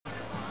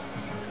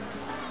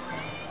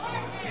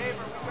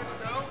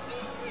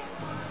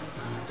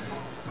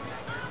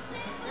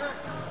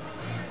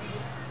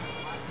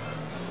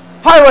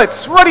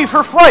Pilots, ready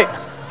for flight.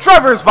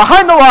 Drivers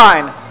behind the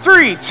line.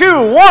 3,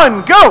 2,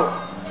 1,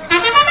 go!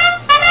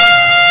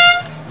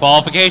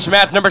 Qualification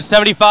match number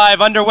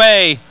 75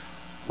 underway.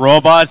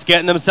 Robots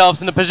getting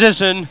themselves into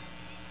position.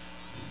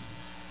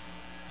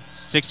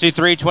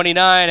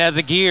 6329 has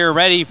a gear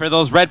ready for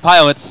those red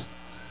pilots.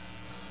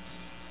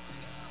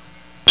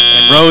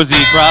 And Rosie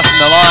crossing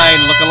the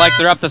line, looking like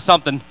they're up to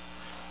something.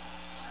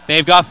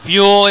 They've got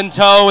fuel in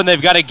tow, and they've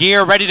got a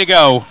gear ready to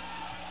go.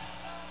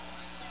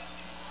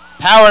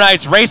 Power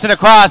Knights racing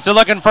across. They're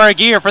looking for a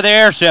gear for the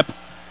airship.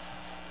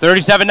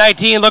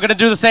 3719 looking to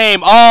do the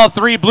same. All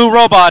three blue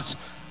robots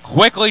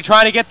quickly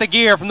trying to get the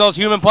gear from those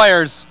human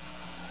players.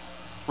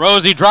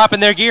 Rosie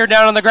dropping their gear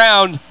down on the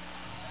ground.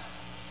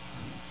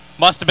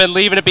 Must have been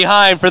leaving it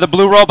behind for the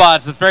blue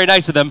robots. That's very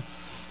nice of them.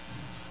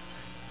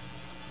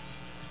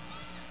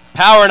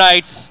 Power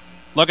Knights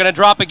looking to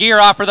drop a gear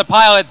off for the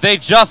pilot. They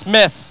just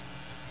miss.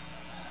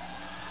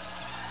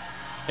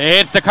 It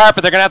hits the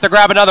carpet. They're going to have to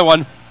grab another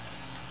one.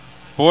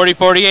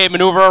 40-48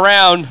 maneuver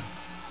around.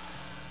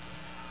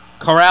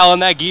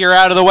 Corralling that gear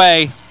out of the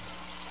way.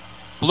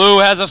 Blue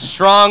has a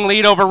strong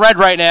lead over red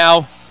right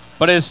now,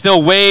 but it is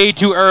still way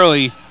too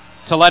early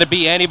to let it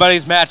be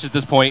anybody's match at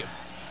this point.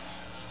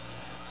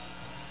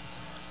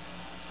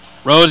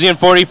 Rosie and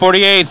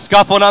 40-48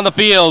 scuffling on the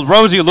field.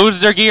 Rosie loses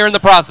their gear in the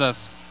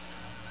process.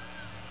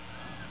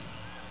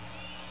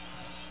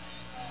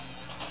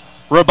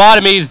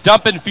 Robotomies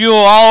dumping fuel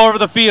all over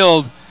the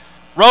field.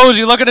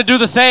 Rosie looking to do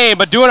the same,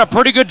 but doing a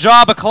pretty good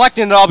job of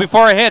collecting it all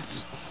before it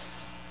hits.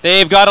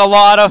 They've got a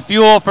lot of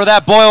fuel for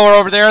that boiler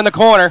over there in the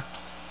corner.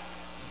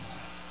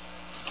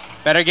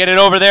 Better get it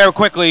over there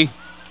quickly.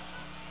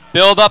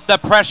 Build up the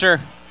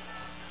pressure.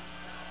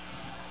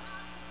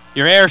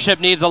 Your airship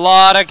needs a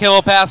lot of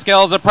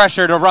kilopascals of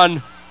pressure to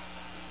run.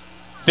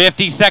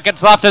 50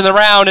 seconds left in the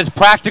round. It's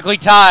practically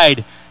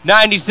tied.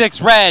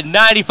 96 red,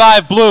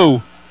 95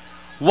 blue.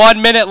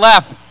 1 minute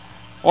left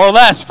or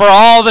less for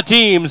all the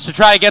teams to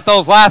try to get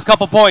those last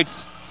couple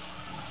points.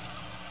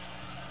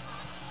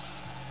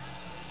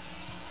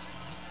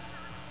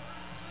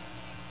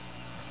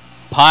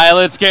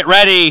 Pilots, get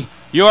ready.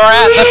 You are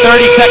at the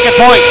 30-second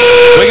point.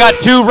 We got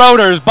 2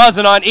 rotors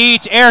buzzing on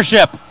each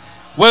airship.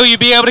 Will you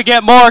be able to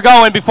get more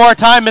going before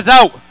time is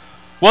out?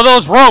 Will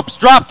those ropes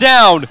drop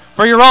down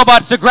for your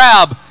robots to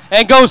grab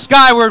and go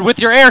skyward with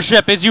your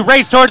airship as you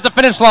race towards the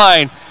finish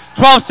line?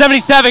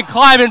 1277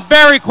 climbing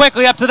very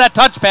quickly up to that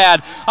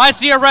touchpad. I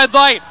see a red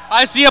light.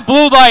 I see a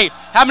blue light.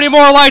 How many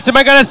more lights am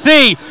I going to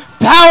see?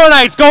 Power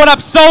Knights going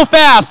up so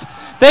fast.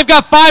 They've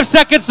got 5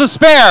 seconds to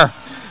spare.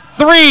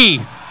 3,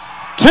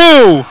 2,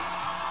 1.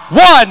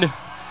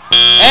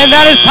 And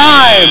that is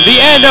time. The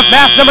end of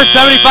match number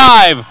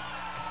 75.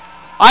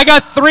 I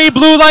got 3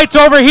 blue lights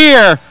over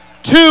here.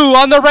 2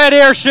 on the red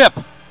airship.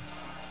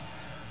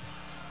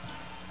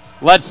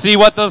 Let's see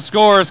what those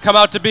scores come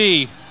out to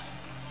be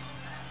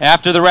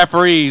after the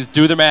referees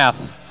do the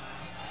math.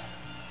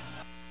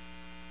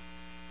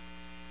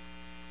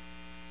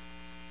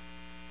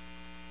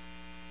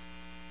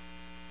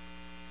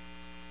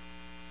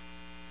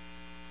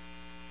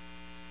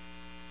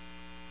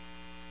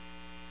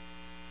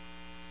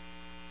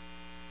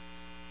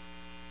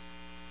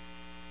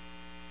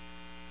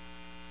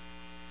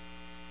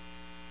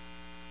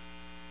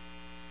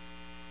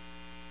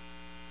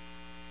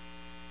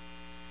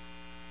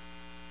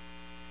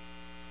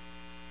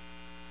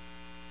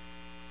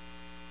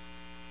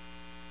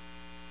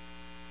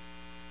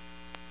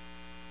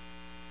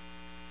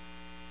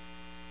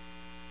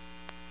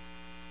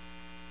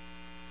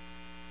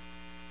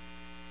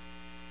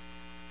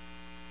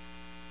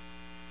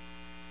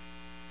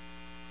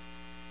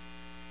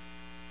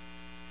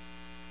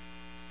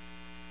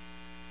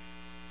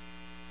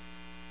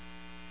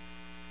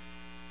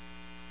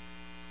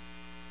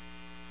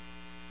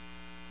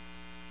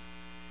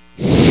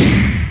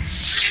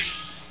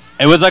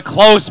 It was a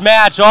close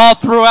match all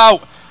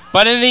throughout,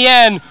 but in the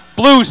end,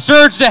 blue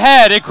surged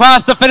ahead and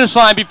crossed the finish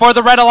line before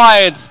the Red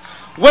Alliance,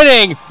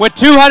 winning with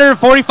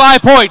 245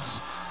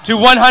 points to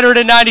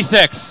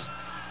 196.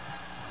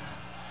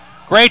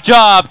 Great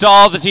job to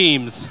all the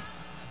teams.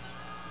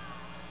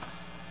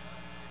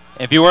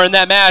 If you were in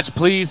that match,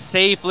 please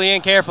safely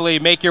and carefully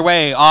make your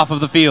way off of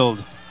the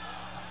field.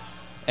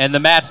 And the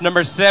match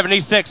number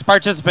 76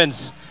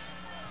 participants,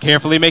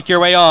 carefully make your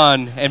way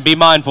on and be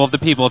mindful of the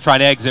people trying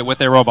to exit with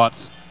their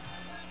robots.